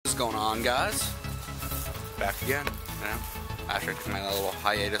going on, guys? Back again, you know, after my little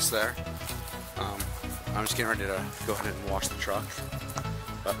hiatus there. I'm just getting ready to go ahead and wash the truck.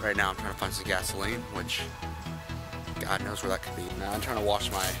 But right now I'm trying to find some gasoline, which God knows where that could be. Now I'm trying to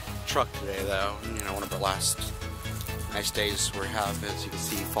wash my truck today though. You know, one of the last nice days we have, as you can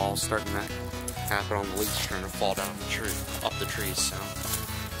see, fall's starting to happen on the leaves, starting to fall down the tree, up the trees, so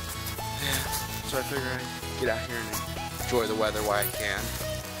yeah. So I figure I'd get out here and enjoy the weather while I can,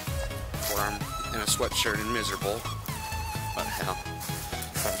 before I'm in a sweatshirt and miserable. But hell,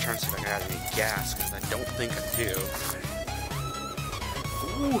 I'm trying to see if I got any gas, because I don't think I do.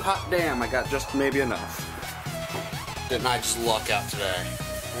 Ooh, hot damn, I got just maybe enough. Didn't I just luck out today?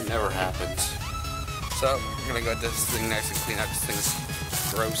 It never happens. So, we're gonna go get this thing nice and clean up. This thing's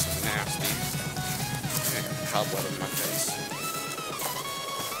gross and nasty. I got cobweb in my face.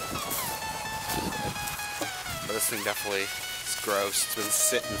 But this thing definitely is gross. It's been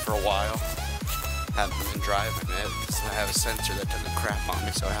sitting for a while. Haven't been driving it because I have a sensor that took a crap on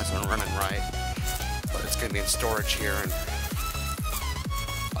me, so it hasn't been running right. But it's gonna be in storage here in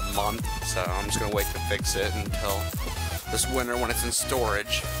a month, so I'm just gonna wait to fix it until this winter when it's in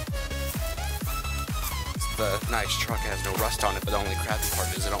storage. The nice truck has no rust on it, but the only crappy part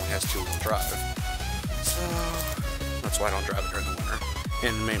is it only has 2-wheel drive. So that's why I don't drive it during the winter.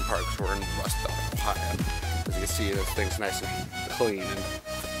 And the main part is we're in Rust Belt, Ohio. As you can see, this thing's nice and clean and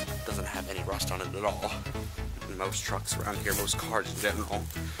doesn't have any rust on it at all. And most trucks around here, most cars in general,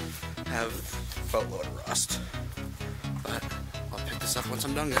 have a boatload of rust. But I'll pick this up once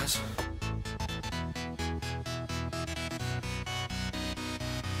I'm done, guys.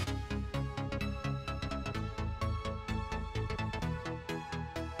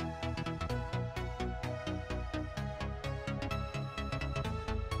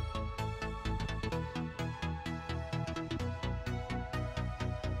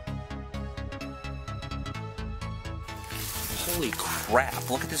 Holy crap,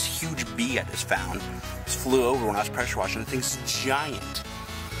 look at this huge bee I just found. This flew over when I was pressure washing. The thing's giant.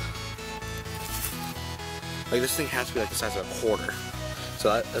 Like, this thing has to be like the size of a quarter.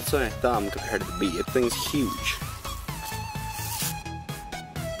 So that's my thumb compared to the bee. The thing's huge.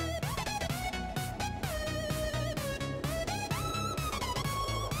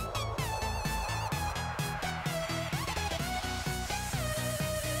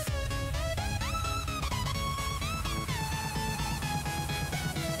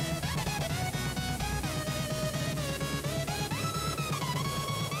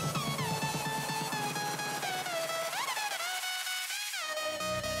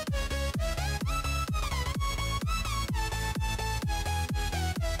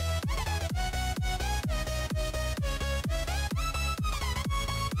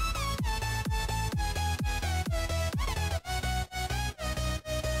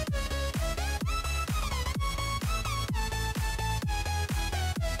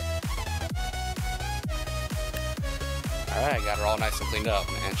 Alright, got her all nice and cleaned up.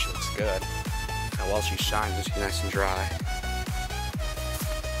 Man, she looks good. How well she shines when she's nice and dry.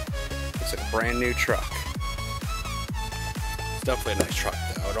 Looks like a brand new truck. It's definitely a nice truck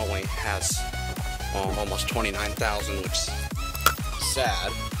though. It only has almost 29,000, which is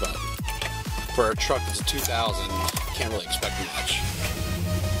sad, but for a truck that's a 2000, you can't really expect much.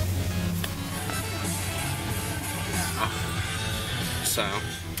 So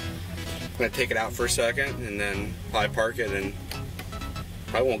I'm gonna take it out for a second and then probably park it, and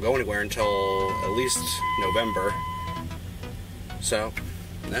probably won't go anywhere until at least November. So,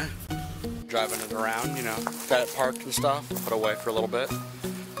 yeah. Driving it around, you know, got it parked and stuff, put away for a little bit.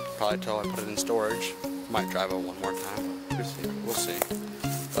 Probably till I put it in storage. Might drive it one more time. We'll see.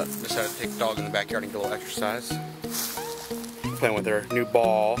 But decided to take the dog in the backyard and get a little exercise. Playing with her new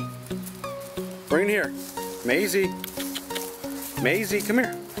ball. Bring it here. Maisie. Maisie, come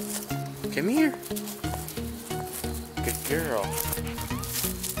here. Come here. Good girl.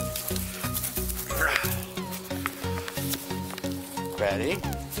 Ready?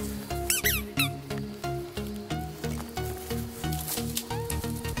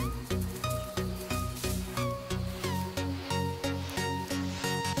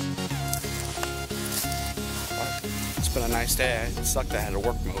 It's been a nice day. It sucked I had to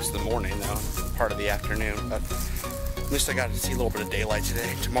work most of the morning though, part of the afternoon, but at least I got to see a little bit of daylight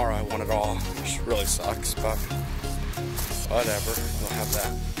today. Tomorrow I want it all, which really sucks, but whatever, we'll have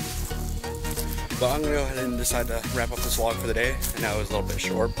that. But I'm going to go ahead and decide to wrap up this vlog for the day. I know it was a little bit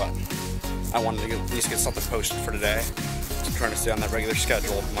short, but I wanted to at least get something posted for today. I'm trying to stay on that regular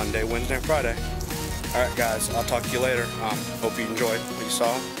schedule, Monday, Wednesday, and Friday. Alright guys, I'll talk to you later. Hope you enjoyed what you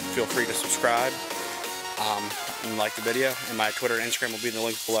saw. Feel free to subscribe. and like the video. And my Twitter and Instagram will be in the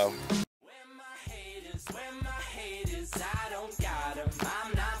links below. Where my haters, I don't got 'em.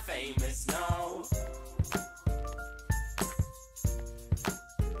 I'm not famous, no.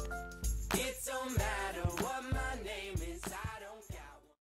 It don't matter.